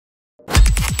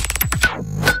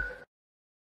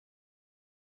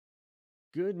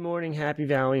Good morning, Happy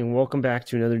Valley, and welcome back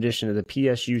to another edition of the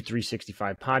PSU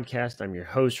 365 podcast. I'm your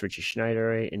host, Richie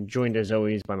Schneider, and joined as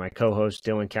always by my co-host,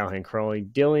 Dylan Callahan-Crawley.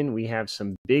 Dylan, we have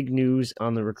some big news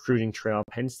on the recruiting trail.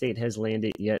 Penn State has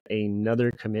landed yet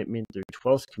another commitment, their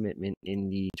 12th commitment in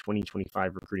the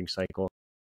 2025 recruiting cycle.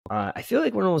 I feel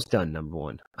like we're almost done, number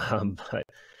one. But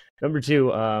number two,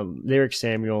 Lyrick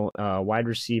Samuel, wide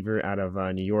receiver out of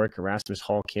New York, Erasmus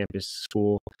Hall campus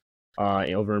school.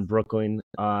 Over in Brooklyn.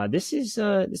 This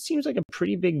seems like a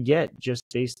pretty big get just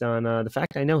based on the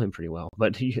fact I know him pretty well.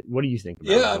 But what do you think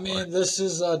about it? Yeah, I mean, this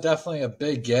is definitely a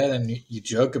big get, and you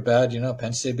joke about,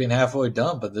 Penn State being halfway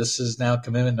done, but this is now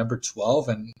commitment number 12,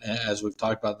 and as we've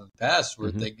talked about in the past,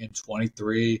 we're thinking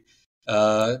 23,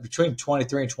 between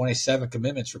 23 and 27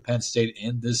 commitments for Penn State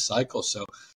in this cycle. So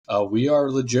we are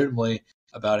legitimately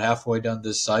about halfway done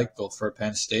this cycle for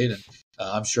Penn State, and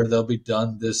I'm sure they'll be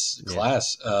done this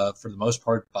class for the most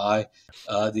part by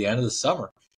the end of the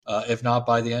summer. If not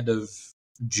by the end of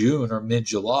June or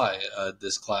mid-July,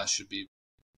 this class should be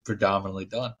predominantly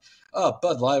done. But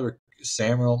Lyrick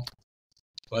Samuel,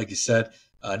 like you said,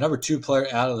 number 2 player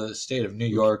out of the state of New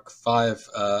York,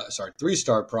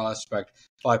 3-star prospect,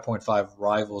 5.5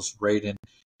 rivals rating,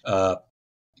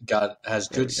 has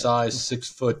good size, 6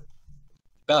 foot.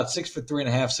 About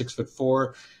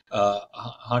 6'3.5", 6'4",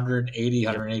 180,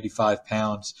 185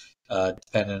 pounds,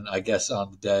 depending, I guess,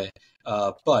 on the day.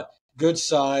 But good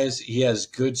size. He has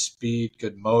good speed,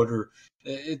 good motor.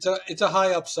 It's a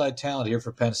high upside talent here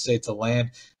for Penn State to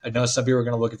land. I know some people are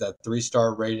going to look at that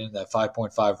 3-star rating, that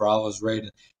 5.5 rivals rating,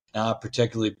 not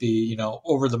particularly be,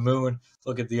 over the moon.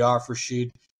 Look at the offer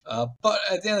sheet. But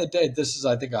at the end of the day, this is,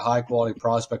 I think, a high-quality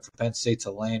prospect for Penn State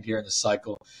to land here in the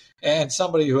cycle. And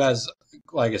somebody who has,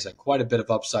 like I said, quite a bit of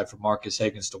upside for Marcus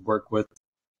Higgins to work with.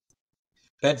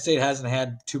 Penn State hasn't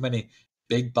had too many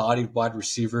big-bodied wide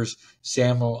receivers.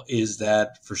 Samuel is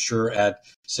that for sure at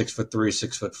 6'3",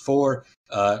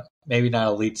 6'4". Maybe not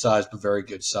elite size, but very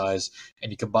good size.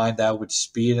 And you combine that with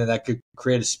speed, and that could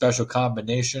create a special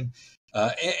combination.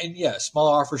 And small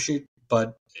offer sheet,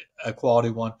 but a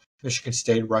quality one. Michigan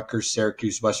State, Rutgers,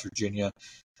 Syracuse, West Virginia,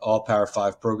 all Power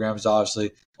 5 programs, obviously,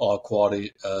 all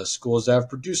quality schools that have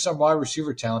produced some wide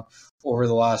receiver talent over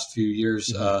the last few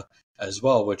years as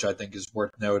well, which I think is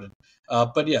worth noting.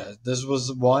 But this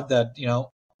was one that,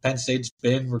 Penn State's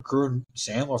been recruiting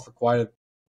Samuel for quite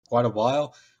a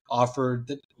while.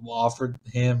 Offered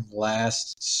him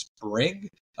last spring,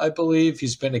 I believe.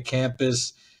 He's been to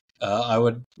campus,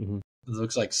 it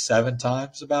looks like 7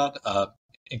 times about,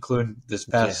 including this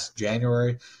past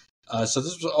January. So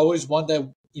this was always one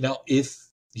that, if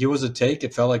he was a take,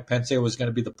 it felt like Penn State was going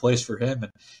to be the place for him.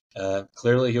 And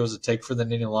clearly he was a take for the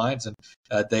Nittany Lions. And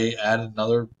they added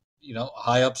another,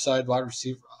 high upside player,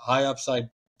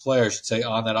 I should say,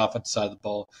 on that offensive side of the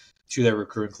ball to their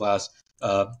recruiting class.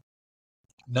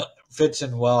 Fits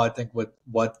in well, I think, with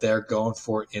what they're going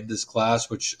for in this class,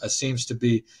 which seems to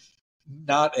be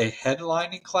not a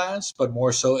headlining class, but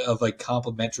more so of a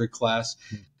complementary class.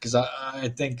 Because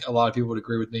I think a lot of people would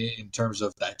agree with me in terms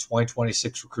of that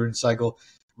 2026 recruiting cycle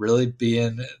really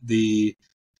being the,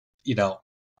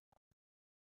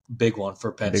 big one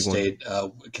for Penn State,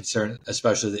 concerning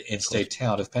especially the in-state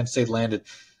talent. If Penn State landed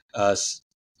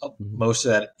most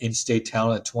of that in-state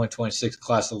talent in 2026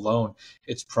 class alone,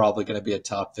 it's probably going to be a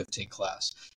top 15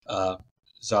 class.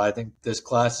 So I think this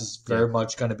class is very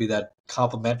much going to be that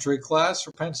complementary class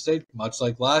for Penn State, much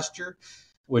like last year,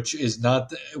 which I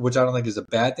don't think is a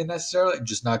bad thing necessarily.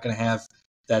 Just not going to have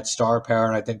that star power,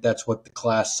 and I think that's what the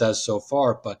class says so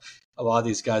far. But a lot of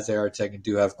these guys they are taking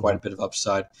do have quite a bit of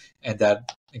upside, and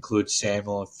that includes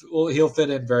Samuel. Well, he'll fit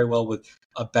in very well with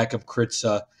a Beckham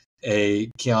Kritza,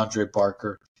 a Keandre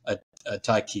Barker, a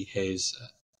Tyke Hayes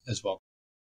as well.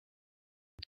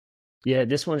 Yeah,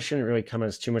 this one shouldn't really come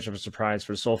as too much of a surprise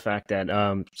for the sole fact that,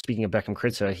 speaking of Beckham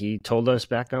Kritza, he told us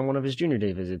back on one of his junior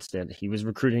day visits that he was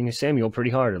recruiting Samuel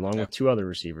pretty hard, along with 2 other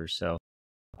receivers. So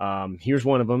here's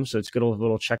one of them. So it's a good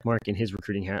little check mark in his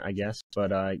recruiting hat, I guess.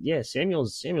 But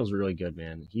Samuel's really good,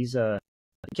 man. He's a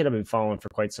kid I've been following for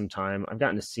quite some time. I've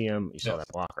gotten to see him. You saw that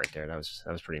block right there. That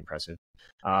was pretty impressive.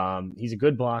 He's a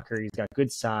good blocker. He's got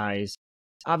good size.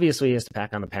 Obviously, he has to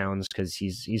pack on the pounds because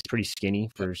he's pretty skinny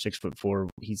for 6'4".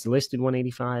 He's listed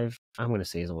 185. I'm going to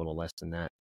say he's a little less than that.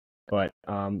 But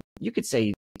you could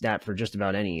say that for just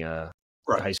about any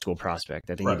high school prospect,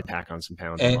 that they need to pack on some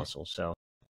pounds and muscle. So,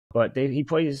 but he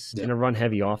plays in a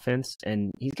run-heavy offense,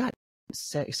 and he's got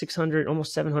 600,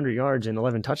 almost 700 yards and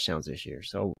 11 touchdowns this year.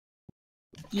 So,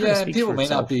 people may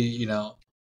not be,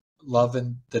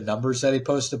 loving the numbers that he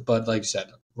posted, but like you said,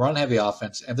 run heavy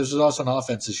offense. And there's also an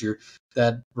offense this year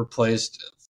that replaced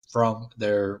from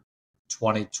their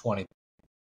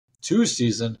 2022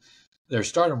 season, their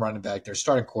starting running back, their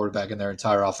starting quarterback, and their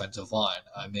entire offensive line.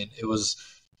 I mean, it was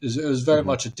very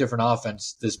much a different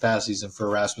offense this past season for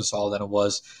Erasmus Hall than it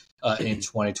was in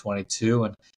 2022,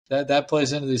 and that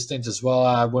plays into these things as well.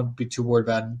 I wouldn't be too worried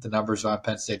about the numbers. I'm a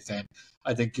Penn State fan.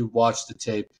 I think you watch the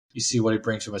tape, you see what he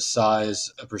brings from a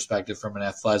size perspective, from an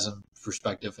athleticism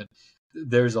perspective, and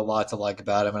there's a lot to like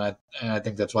about him. And I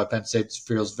think that's why Penn State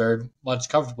feels very much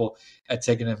comfortable at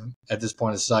taking him at this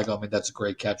point of the cycle. I mean, that's a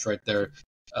great catch right there.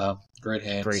 Great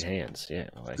hands. Yeah.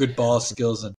 Good ball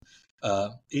skills. And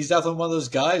he's definitely one of those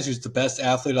guys who's the best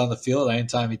athlete on the field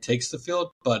anytime he takes the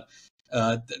field. But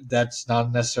that's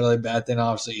not necessarily a bad thing,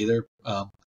 obviously, either. I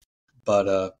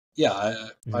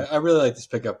really like this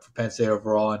pickup for Penn State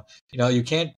overall. And, you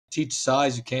can't teach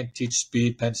size. You can't teach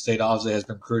speed. Penn State obviously has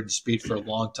been recruiting speed for a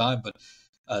long time. But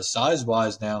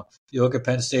size-wise now, you look at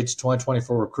Penn State's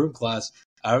 2024 recruiting class,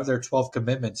 out of their 12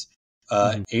 commitments,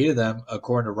 8 of them,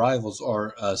 according to Rivals,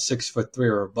 are 6'3"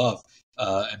 or above.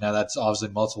 And now that's obviously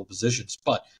multiple positions.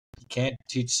 But you can't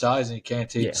teach size and you can't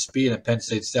teach speed. And Penn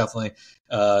State's definitely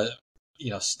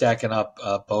stacking up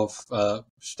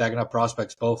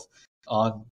prospects both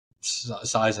on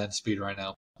size and speed right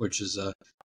now, which is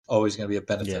always going to be a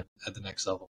benefit at the next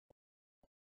level.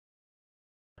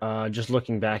 Just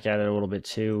looking back at it a little bit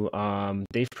too,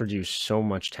 they've produced so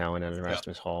much talent at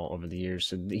Erasmus Hall over the years.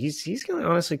 So he's going to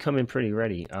honestly come in pretty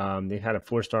ready. They've had a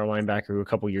 4-star linebacker who a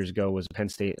couple years ago was a Penn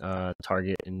State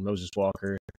target in Moses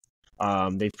Walker.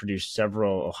 They've produced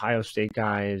several Ohio State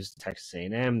guys, Texas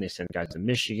A&M. They sent guys to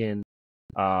Michigan.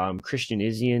 Christian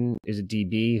Isian is a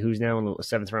DB who's now in the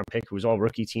 7th round pick, who was all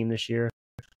rookie team this year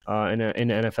in the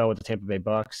NFL with the Tampa Bay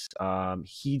Bucks.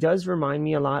 He does remind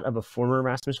me a lot of a former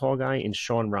Erasmus Hall guy in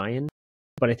Sean Ryan,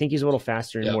 but I think he's a little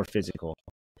faster and more physical.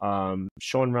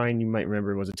 Sean Ryan, you might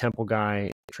remember, was a Temple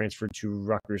guy, transferred to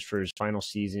Rutgers for his final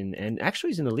season, and actually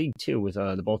he's in the league too with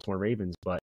the Baltimore Ravens.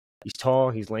 But he's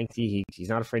tall, he's lengthy, he's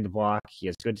not afraid to block, he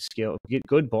has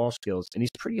good ball skills, and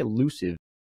he's pretty elusive.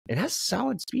 It has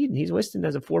solid speed, and he's listed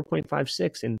as a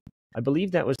 4.56, and I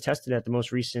believe that was tested at the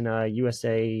most recent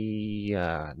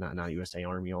USA, not USA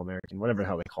Army All-American, whatever the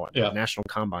hell they call it, the National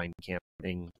Combine Camp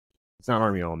thing. It's not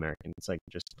Army All-American, it's like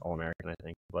just All-American, I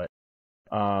think. But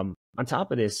on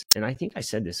top of this, and I think I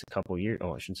said this a years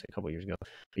ago,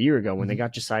 a year ago when they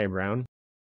got Josiah Brown.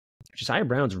 Josiah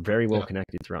Brown's very well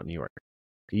connected throughout New York.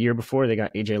 The year before, they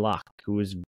got AJ Locke, who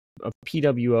was a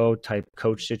PWO type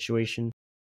coach situation.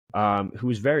 Who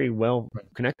was very well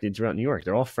connected throughout New York.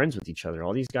 They're all friends with each other.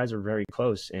 All these guys are very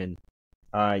close. And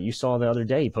you saw the other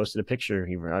day, he posted a picture.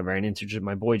 I ran into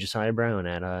my boy Josiah Brown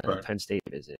at a Penn State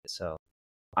visit. So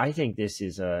I think this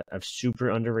is a super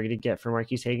underrated get for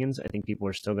Marquise Higgins. I think people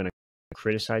are still going to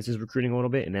criticize his recruiting a little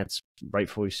bit, and that's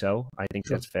rightfully so. I think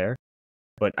that's fair.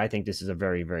 But I think this is a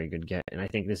very, very good get. And I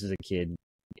think this is a kid,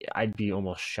 I'd be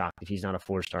almost shocked if he's not a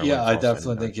 4-star. Yeah, I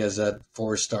definitely think he has that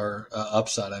 4-star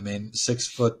upside. I mean,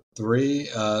 6'3",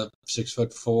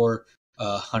 6'4",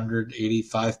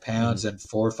 185 pounds, and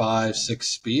 4.56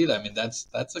 speed. I mean, that's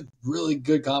a really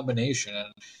good combination,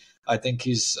 and I think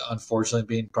he's unfortunately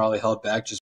being probably held back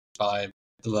just by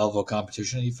the level of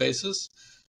competition he faces.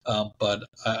 But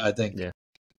I think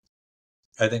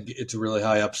it's a really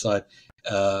high upside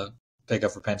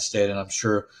pickup for Penn State, and I'm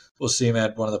sure we'll see him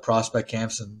at one of the prospect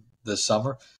camps in the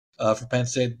summer for Penn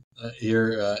State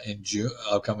here in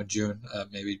upcoming June,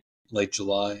 maybe late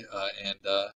July, and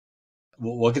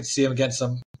we'll get to see him against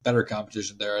some better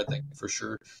competition there, I think, for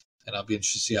sure, and I'll be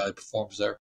interested to see how he performs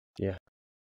there.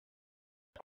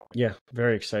 Yeah,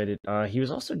 very excited. He was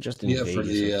also just in Vegas, for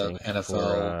the NFL,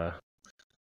 for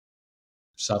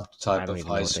some type of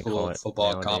high school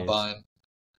football nowadays. Combine.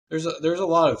 There's a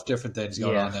lot of different things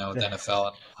going on now with NFL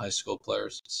and high school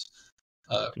players. It's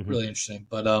really interesting.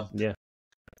 But what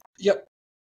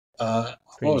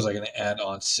was I going to add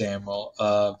on Samuel?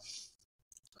 Of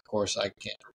course, I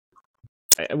can't.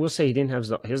 I will say he doesn't have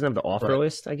the offer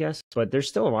list, I guess, but there's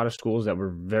still a lot of schools that were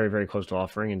very, very close to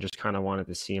offering and just kind of wanted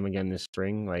to see him again this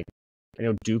spring. Like, I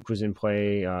know Duke was in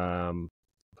play.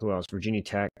 Who else? Virginia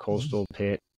Tech, Coastal,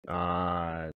 Pitt.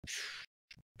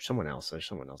 Someone else. There's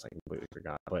someone else I completely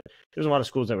forgot. But there's a lot of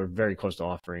schools that were very close to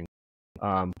offering.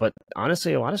 But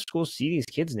honestly, a lot of schools see these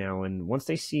kids now, and once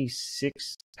they see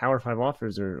 6 Power 5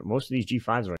 offers, or most of these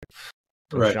G5s are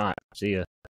like, shot, see ya.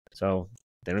 So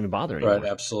they don't even bother anymore. Right,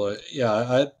 absolutely.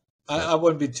 Yeah, I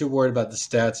wouldn't be too worried about the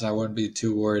stats, and I wouldn't be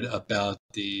too worried about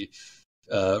the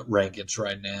rankings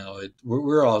right now.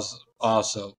 We're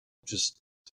also just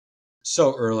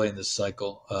so early in this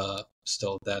cycle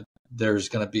still that there's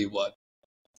going to be,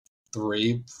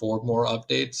 3-4 more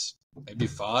updates, maybe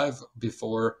 5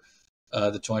 before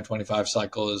the 2025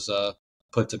 cycle is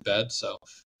put to bed. So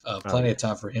plenty of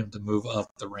time for him to move up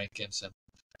the rankings. And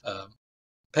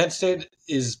Penn State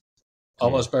is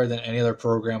almost better than any other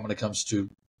program when it comes to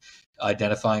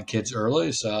identifying kids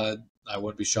early. So I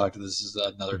wouldn't be shocked if this is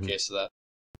another case of that.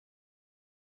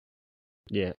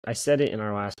 Yeah, I said it in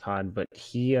our last pod, but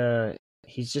he's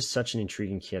just such an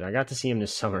intriguing kid. I got to see him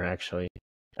this summer actually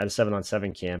at a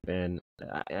 7-on-7 camp, and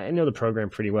I know the program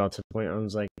pretty well to the point I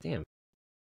was like, damn,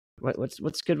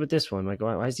 what's good with this one? Like,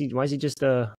 why is he just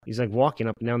he's like walking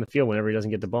up and down the field whenever he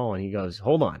doesn't get the ball, and he goes,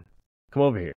 hold on, come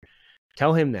over here,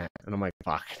 tell him that. And I'm like,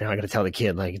 fuck, now I got to tell the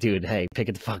kid, like, dude, hey, pick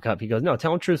it the fuck up. He goes, no,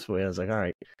 tell him truthfully. I was like, all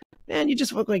right, man, you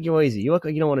just look like you're lazy. You look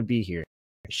like you don't want to be here.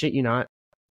 Shit, you not.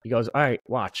 He goes, all right,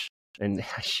 watch. And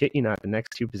shit, you not, the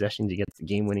next 2 possessions, he gets the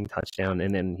game-winning touchdown,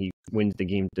 and then he wins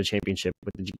the championship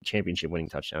with the championship-winning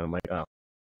touchdown. I'm like, oh,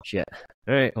 shit.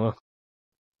 All right, well,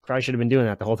 probably should have been doing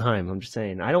that the whole time. I'm just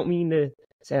saying. I don't mean to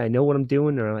say I know what I'm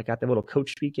doing or I got the little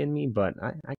coach speak in me, but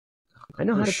I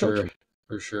know how to coach.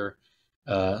 For sure.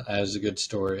 That is a good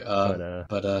story.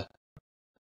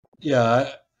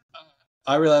 Yeah,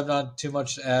 I really have not too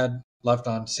much to add left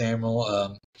on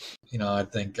Samuel. I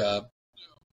think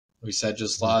we said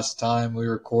just last time we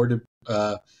recorded.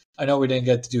 I know we didn't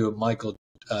get to do a Michael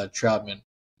Troutman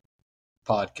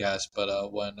podcast,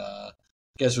 but when I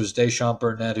guess it was Deshaun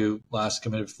Burnett who last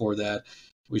committed before that,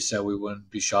 we said we wouldn't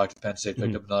be shocked if Penn State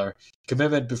picked up another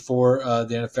commitment before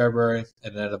the end of February,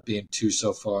 and it ended up being 2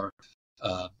 so far.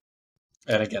 And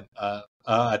again,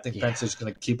 I think Penn State's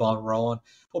going to keep on rolling.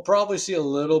 We'll probably see a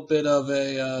little bit of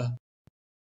a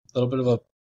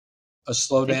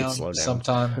slowdown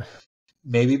sometime.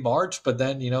 Maybe March, but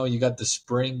then, you got the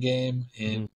spring game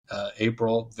in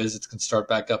April. Visits can start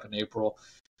back up in April,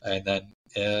 and then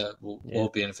we'll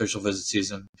be an official visit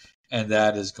season, and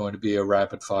that is going to be a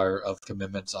rapid fire of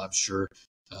commitments, I'm sure.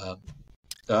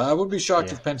 I would be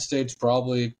shocked if Penn State's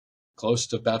probably close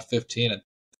to about 15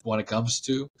 when it comes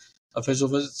to official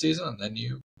visit season, and then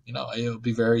it'll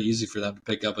be very easy for them to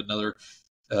pick up another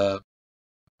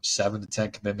 7 to 10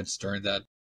 commitments during that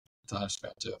time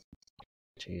span too.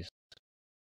 Jeez.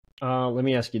 Let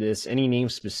me ask you this. Any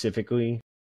names specifically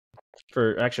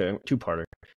actually a 2-parter.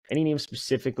 Any names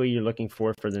specifically you're looking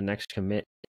for the next commit?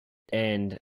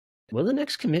 And will the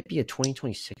next commit be a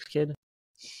 2026 kid? Am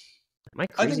I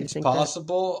crazy? I think it's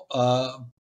possible.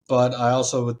 But I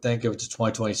also would think if it's a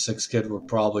 2026 kid, we're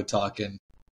probably talking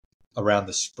around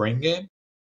the spring game.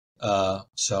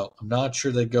 So I'm not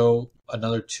sure they go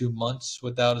another 2 months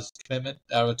without a commitment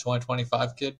out of a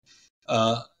 2025 kid.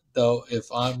 Though, if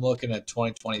I'm looking at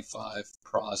 2025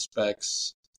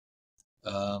 prospects,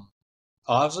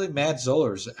 obviously Matt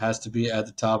Zollers has to be at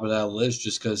the top of that list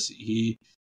just because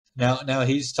now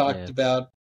he's talked about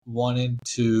wanting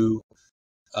to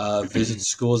visit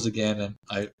schools again, and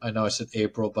I know I said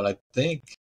April, but I think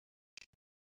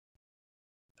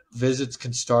visits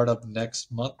can start up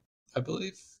next month, I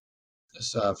believe,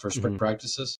 for spring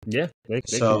practices. Yeah, they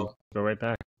can go right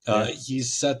back.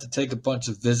 He's set to take a bunch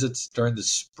of visits during the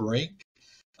spring.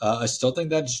 I still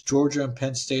think that's Georgia and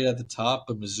Penn State at the top,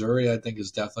 but Missouri, I think,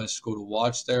 is definitely a school to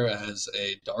watch there as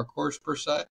a dark horse per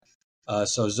se.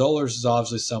 So Zollers is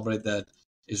obviously somebody that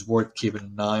is worth keeping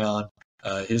an eye on.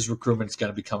 His recruitment is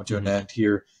going to be coming to an end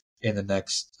here in the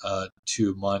next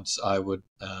 2 months, I would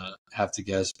have to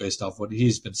guess, based off what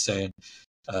he's been saying,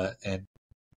 and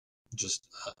just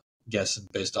guessing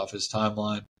based off his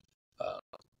timeline.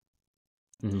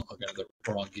 I'm looking at the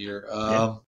wrong gear.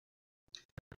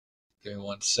 Give me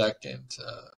 1 second.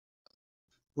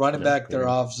 Running back, they're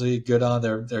obviously good on.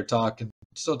 They're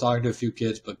still talking to a few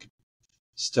kids, but could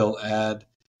still add.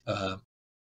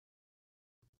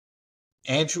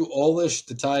 Andrew Olish,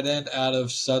 the tight end out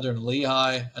of Southern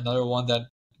Lehigh, another one that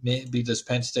maybe does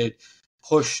Penn State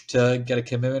push to get a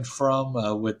commitment from,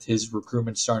 with his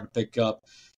recruitment starting to pick up.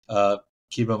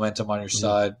 Keep momentum on your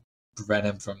side, prevent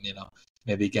him from,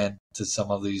 maybe again to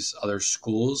some of these other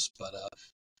schools. But,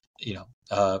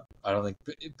 I don't think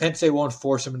Penn State won't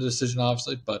force him into a decision,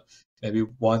 obviously, but maybe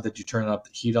one that you turn up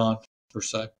the heat on, per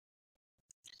se.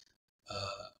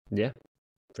 Yeah,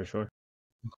 for sure.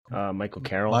 Michael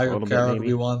Carroll. Michael Carroll could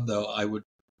be one, though I would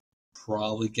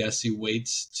probably guess he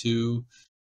waits to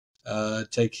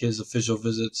take his official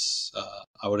visits.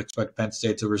 I would expect Penn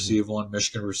State to receive one,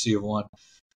 Michigan receive one,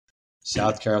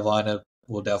 South Carolina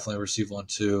will definitely receive one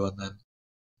too, and then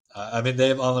they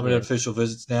have unlimited official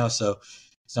visits now, so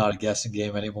it's not a guessing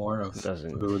game anymore of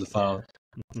who the final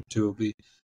 2 will be.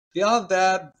 Beyond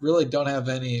that, really don't have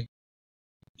any,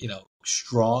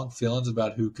 strong feelings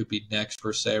about who could be next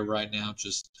per se right now.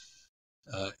 Just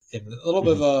in a little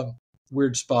bit of a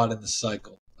weird spot in the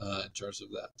cycle in terms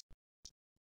of that.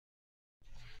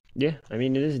 Yeah, I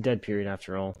mean, it is a dead period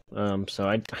after all. So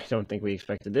I don't think we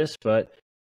expected this, but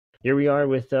here we are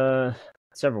with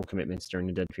several commitments during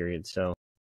the dead period. So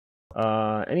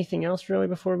anything else really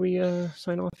before we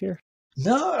sign off here?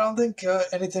 No, I don't think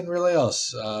anything really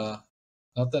else.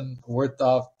 Nothing worth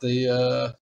off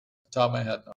the top of my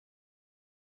head. No.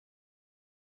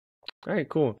 All right,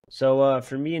 cool. So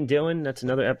for me and Dylan, that's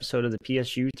another episode of the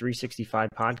PSU 365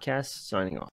 podcast.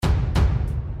 Signing off.